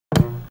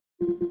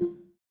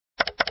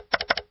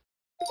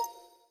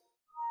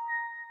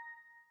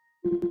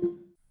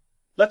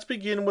Let's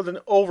begin with an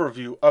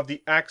overview of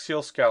the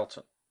axial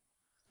skeleton.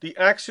 The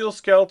axial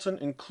skeleton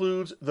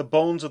includes the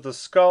bones of the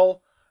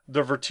skull,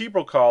 the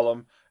vertebral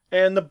column,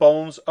 and the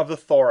bones of the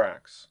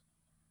thorax.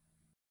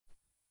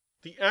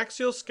 The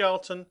axial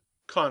skeleton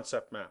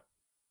concept map.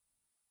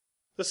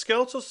 The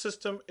skeletal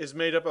system is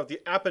made up of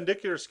the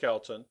appendicular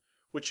skeleton,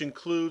 which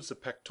includes the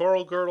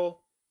pectoral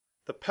girdle,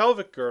 the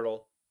pelvic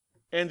girdle,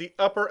 and the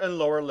upper and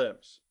lower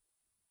limbs.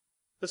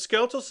 The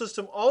skeletal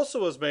system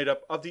also is made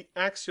up of the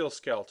axial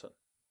skeleton.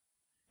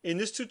 In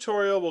this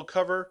tutorial, we'll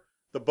cover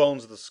the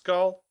bones of the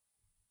skull,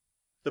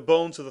 the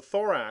bones of the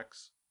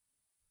thorax,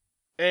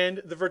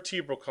 and the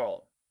vertebral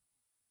column.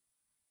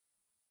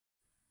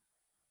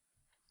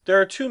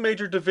 There are two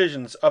major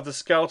divisions of the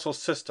skeletal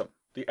system,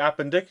 the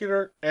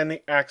appendicular and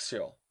the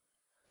axial.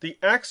 The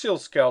axial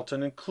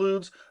skeleton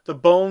includes the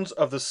bones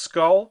of the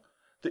skull,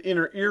 the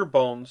inner ear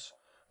bones,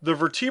 the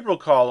vertebral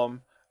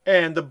column,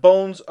 and the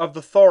bones of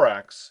the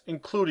thorax,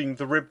 including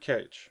the rib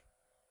cage.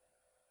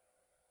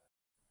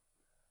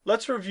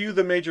 Let's review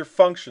the major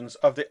functions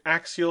of the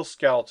axial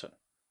skeleton.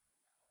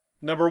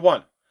 Number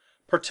 1.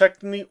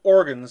 Protecting the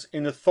organs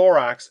in the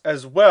thorax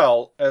as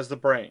well as the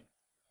brain.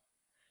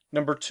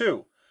 Number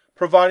 2.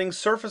 Providing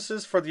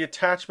surfaces for the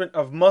attachment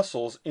of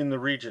muscles in the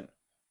region.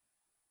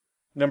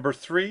 Number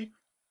 3.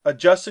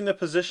 Adjusting the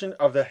position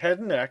of the head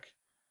and neck.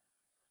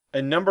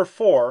 And number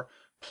 4.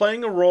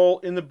 Playing a role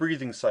in the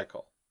breathing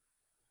cycle.